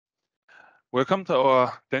Welcome to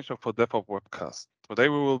our Changelog for DevOps webcast. Today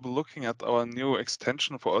we will be looking at our new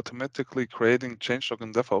extension for automatically creating changelog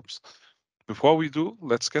in DevOps. Before we do,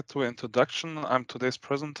 let's get to an introduction. I'm today's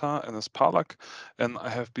presenter, Enes Parlak, and I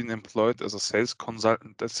have been employed as a sales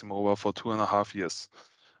consultant at Simova for 2.5 years.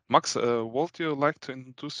 Max, would you like to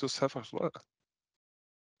introduce yourself as well?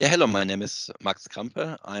 Yeah, hello, my name is Max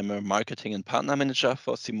Krampe. I'm a marketing and partner manager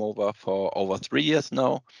for Simova for over 3 years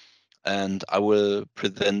now, and I will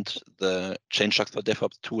present the Changelogs for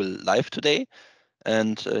DevOps tool live today.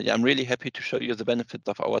 And yeah, I'm really happy to show you the benefits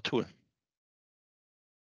of our tool.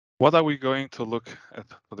 What are we going to look at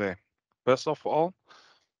today? First of all,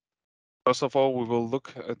 we will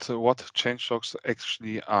look at what changelogs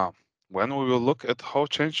actually are. When we will look at how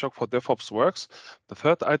changelog for DevOps works, the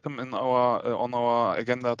third item in on our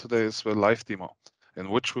agenda today is the live demo, in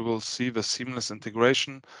which we will see the seamless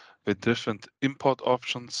integration, the different import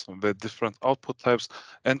options, the different output types,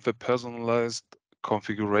 and the personalized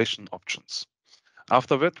configuration options.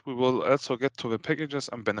 After that, we will also get to the packages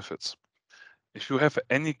and benefits. If you have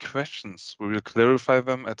any questions, we will clarify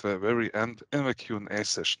them at the very end in the Q&A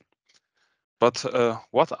session. But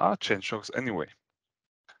what are changelogs anyway?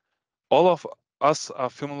 All of us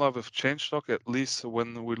are familiar with changelog, at least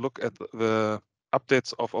when we look at the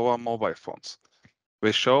updates of our mobile phones.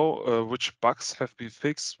 They show which bugs have been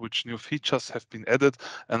fixed, which new features have been added,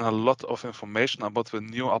 and a lot of information about the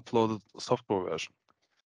new uploaded software version.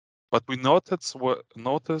 But we noticed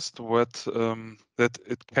that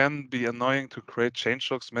it can be annoying to create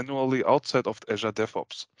changelogs manually outside of Azure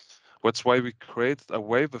DevOps. That's why we created a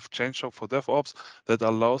way with Changelog for DevOps that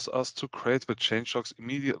allows us to create the changelogs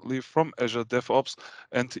immediately from Azure DevOps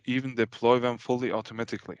and even deploy them fully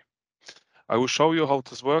automatically. I will show you how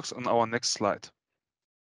this works on our next slide.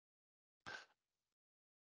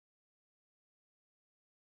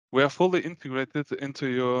 We are fully integrated into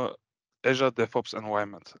your Azure DevOps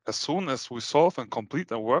environment. As soon as we solve and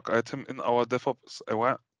complete a work item in our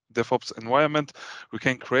DevOps environment, we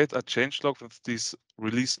can create a changelog with these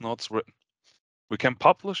release notes written. We can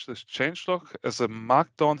publish this changelog as a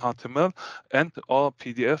Markdown HTML and or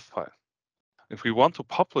PDF file. If we want to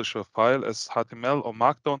publish a file as HTML or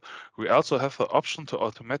Markdown, we also have the option to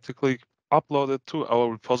automatically upload it to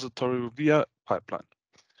our repository via pipeline.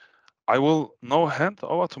 I will now hand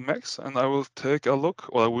over to Max and we will take a look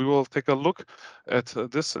at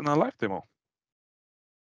this in a live demo.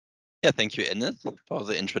 Yeah, thank you, Enes, for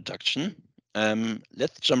the introduction.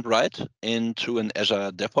 Let's jump right into an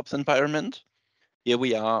Azure DevOps environment. Here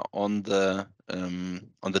we are on the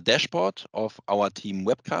dashboard of our team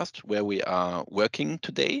webcast where we are working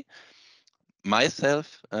today.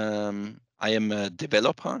 Myself, I am a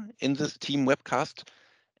developer in this team webcast,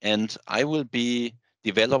 and I will be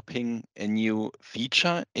developing a new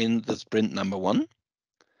feature in the sprint number 1.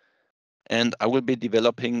 And I will be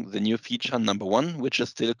developing the new feature number 1, which is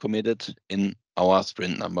still committed in our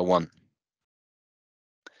sprint number 1.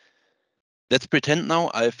 Let's pretend now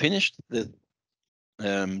I finished the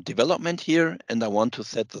development here, and I want to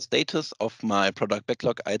set the status of my product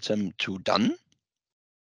backlog item to done.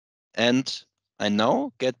 And I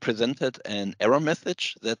now get presented an error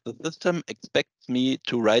message that the system expects me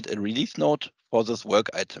to write a release note for this work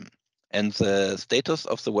item. And the status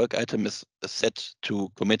of the work item is set to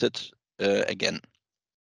committed again.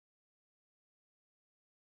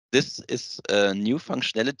 This is a new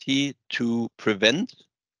functionality to prevent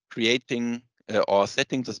creating or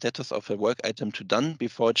setting the status of a work item to done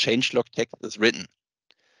before changelog text is written.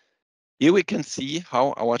 Here we can see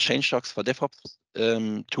how our changelogs for DevOps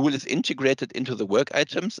tool is integrated into the work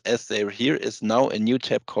items, as there here is now a new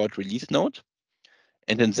tab called release note.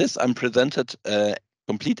 And in this, I'm presented a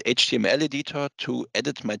complete HTML editor to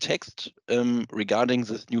edit my text regarding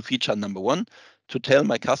this new feature number 1, to tell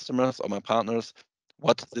my customers or my partners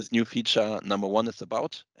what this new feature number 1 is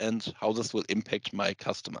about and how this will impact my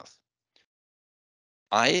customers.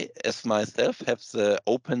 I, as myself, have the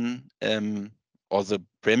open or the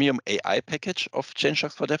premium AI package of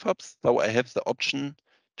changelogs for DevOps. So I have the option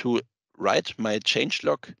to write my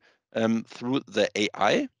changelog through the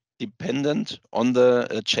AI dependent on the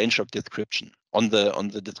changelog description, on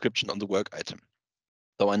the description on the work item.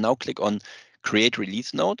 So I now click on Create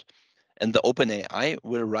Release Note, and the OpenAI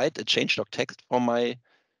will write a changelog text for my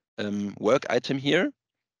work item here.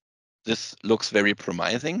 This looks very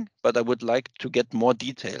promising, but I would like to get more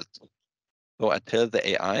details. So I tell the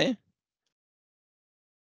AI,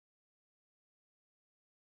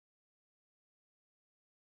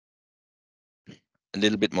 a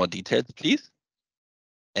little bit more details, please.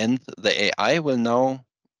 And the AI will now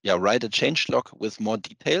write a changelog with more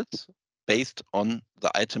details based on the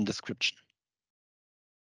item description.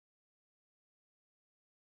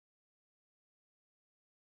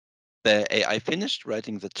 The AI finished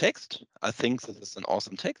writing the text. I think this is an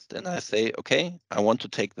awesome text, and I say, okay, I want to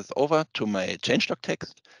take this over to my changelog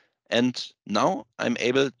text. And now I'm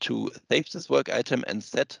able to save this work item and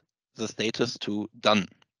set the status to done.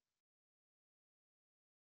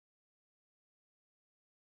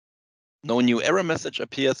 No new error message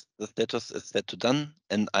appears, the status is set to done,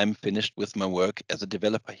 and I'm finished with my work as a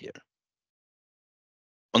developer here.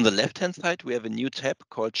 On the left-hand side, we have a new tab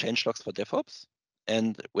called Changelogs for DevOps.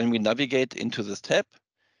 And when we navigate into this tab,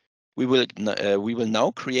 we will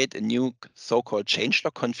now create a new so-called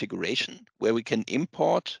changelog configuration where we can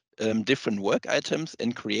import different work items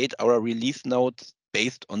and create our release notes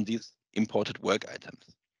based on these imported work items.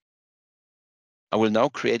 I will now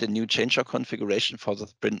create a new changelog configuration for the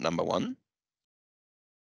sprint number 1.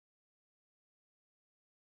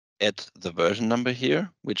 Add the version number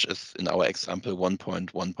here, which is in our example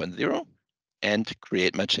 1.1.0, and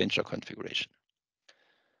create my changelog configuration.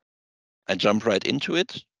 I jump right into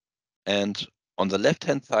it, and on the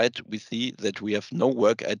left-hand side, we see that we have no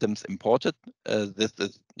work items imported. This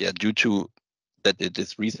is due to that it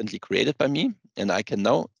is recently created by me, and I can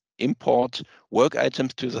now import work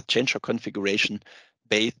items to the changelog configuration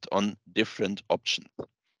based on different options.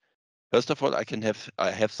 First of all, I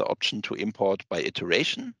have the option to import by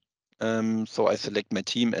iteration. So I select my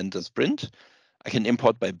team and the sprint. I can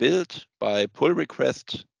import by build, by pull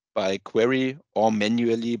request, by query, or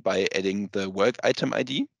manually by adding the work item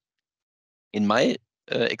ID. In my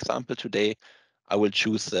example today, I will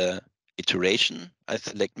choose the iteration. I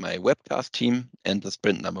select my webcast team and the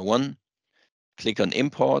sprint number 1. Click on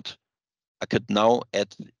import. I could now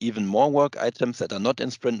add even more work items that are not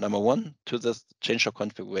in sprint number 1 to this changelog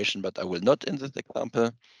configuration, but I will not in this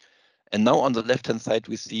example. And now on the left-hand side,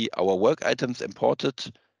 we see our work items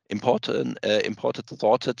imported,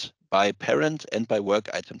 sorted by parent and by work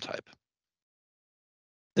item type.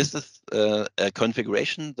 This is a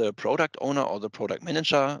configuration the product owner or the product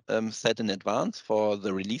manager set in advance for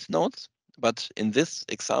the release notes. But in this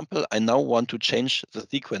example, I now want to change the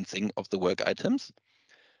sequencing of the work items.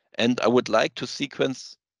 And I would like to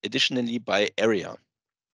sequence additionally by area.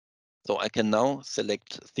 So I can now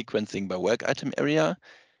select sequencing by work item area,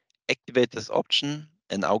 activate this option,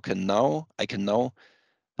 and I can now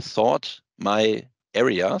sort my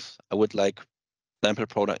areas. I would like sample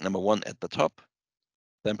product number 1 at the top,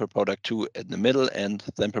 sample product 2 at the middle, and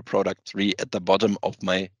sample product 3 at the bottom of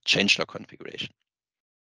my changelog configuration.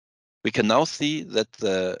 We can now see that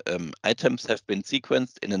the items have been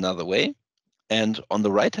sequenced in another way. And on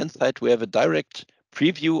the right-hand side, we have a direct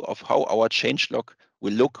preview of how our changelog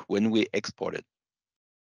will look when we export it.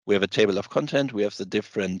 We have a table of content. We have the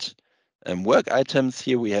different work items.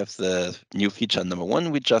 Here we have the new feature number 1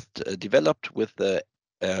 we just developed with the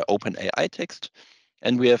OpenAI text.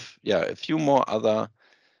 And we have a few more other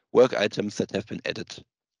work items that have been added.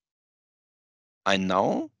 I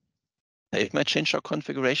now save my changelog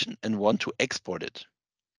configuration and want to export it.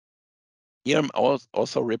 Here I'm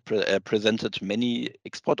also presented many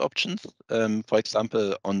export options. For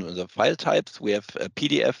example, on the file types, we have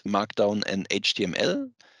PDF, Markdown, and HTML.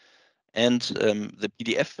 And the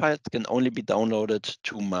PDF files can only be downloaded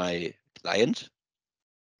to my client,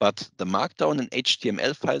 but the Markdown and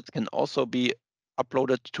HTML files can also be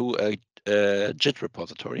uploaded to a Git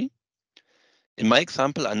repository. In my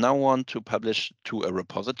example, I now want to publish to a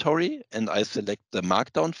repository, and I select the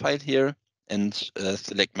Markdown file here and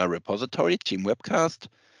select my repository, Team Webcast,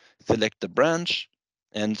 select the branch,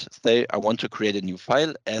 and say I want to create a new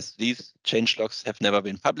file as these changelogs have never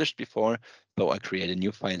been published before, so I create a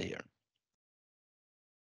new file here.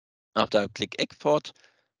 After I click export,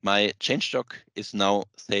 my changelog is now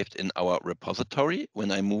saved in our repository.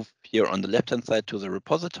 When I move here on the left-hand side to the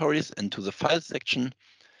repositories and to the file section,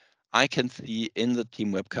 I can see in the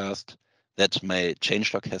Team Webcast that my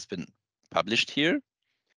changelog has been published here.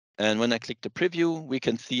 And when I click the preview, we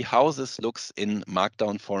can see how this looks in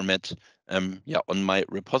Markdown format on my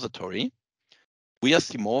repository. We as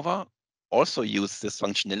Simova also use this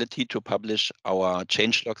functionality to publish our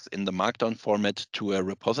changelogs in the Markdown format to a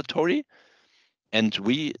repository. And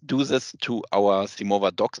we do this to our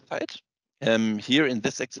Simova docs site. Here in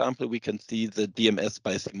this example, we can see the DMS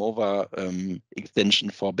by Simova extension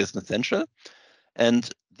for Business Central. And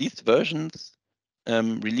these versions,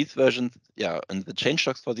 release versions, and the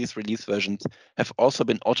changelogs for these release versions have also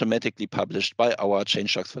been automatically published by our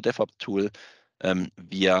changelogs for DevOps tool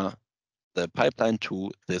via the pipeline to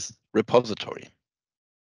this repository.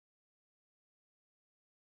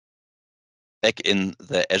 Back in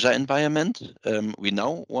the Azure environment, we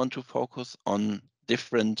now want to focus on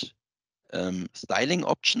different styling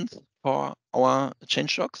options for our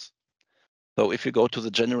changelogs. So if you go to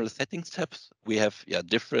the general settings tabs, we have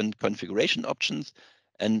different configuration options.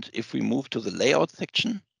 And if we move to the layout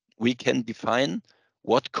section, we can define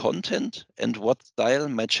what content and what style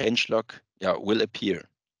my changelog will appear.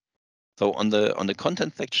 So on the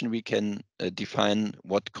content section, we can define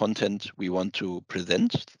what content we want to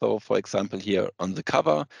present. So for example, here on the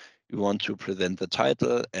cover, we want to present the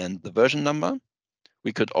title and the version number.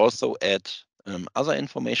 We could also add other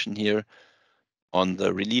information here. On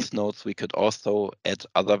the release notes, we could also add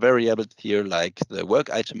other variables here, like the work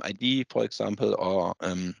item ID, for example, or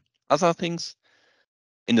other things.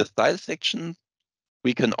 In the style section,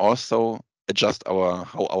 we can also adjust how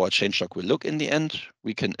our changelog will look in the end.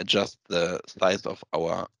 We can adjust the size of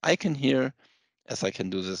our icon here, as I can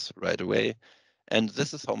do this right away. And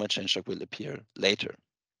this is how my changelog will appear later.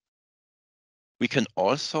 We can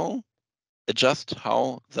also adjust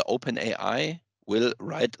how the OpenAI will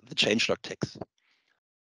write the changelog text.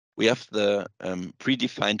 We have the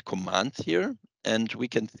predefined commands here, and we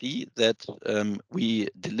can see that we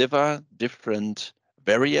deliver different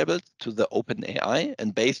variables to the OpenAI,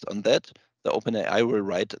 and based on that, the OpenAI will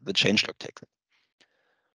write the changelog text.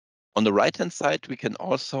 On the right-hand side, we can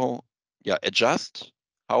also adjust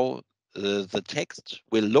how the text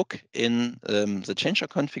will look in the changelog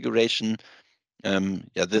configuration.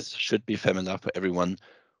 This should be familiar for everyone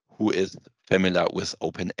who is familiar with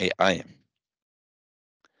OpenAI.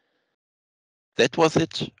 That was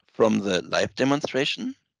it from the live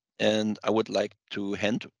demonstration, and I would like to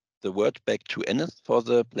hand the word back to Ennis for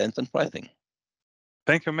the plans and pricing.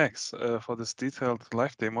 Thank you, Max, for this detailed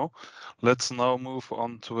live demo. Let's now move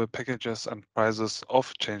on to the packages and prices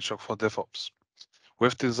of Changelog for DevOps.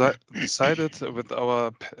 We've decided that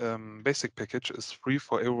our basic package is free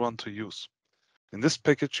for everyone to use. In this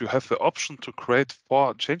package, you have the option to create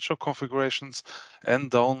 4 changelog configurations and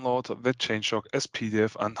download the changelog as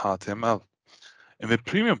PDF and HTML. In the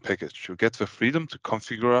premium package, you get the freedom to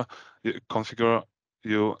configure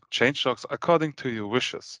your changelogs according to your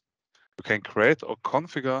wishes. You can create or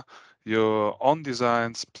configure your own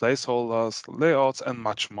designs, placeholders, layouts, and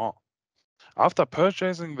much more. After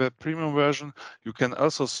purchasing the premium version, you can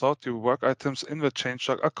also sort your work items in the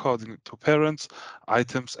changelog according to parents,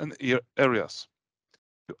 items, and areas.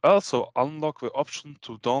 You also unlock the option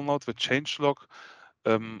to download the changelogs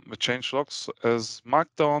as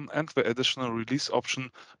Markdown and the additional release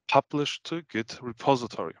option published to Git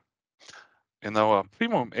repository. In our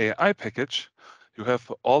premium AI package, you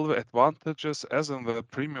have all the advantages as in the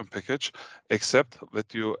premium package, except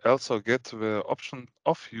that you also get the option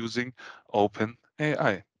of using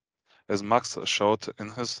OpenAI, as Max showed in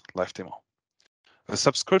his live demo. The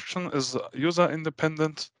subscription is user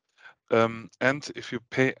independent, and if you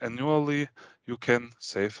pay annually, you can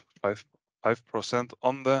save 5%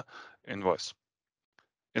 on the invoice.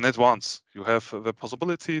 In advance, you have the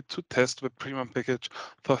possibility to test the premium package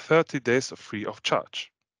for 30 days free of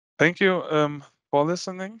charge. Thank you for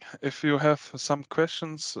listening. If you have some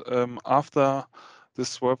questions after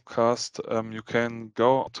this webcast, you can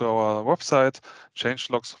go to our website,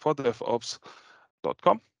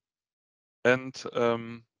 changelogs4devops.com, and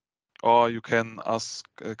or you can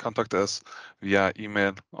contact us via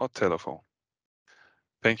email or telephone.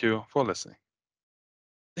 Thank you for listening.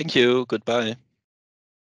 Thank you. Goodbye.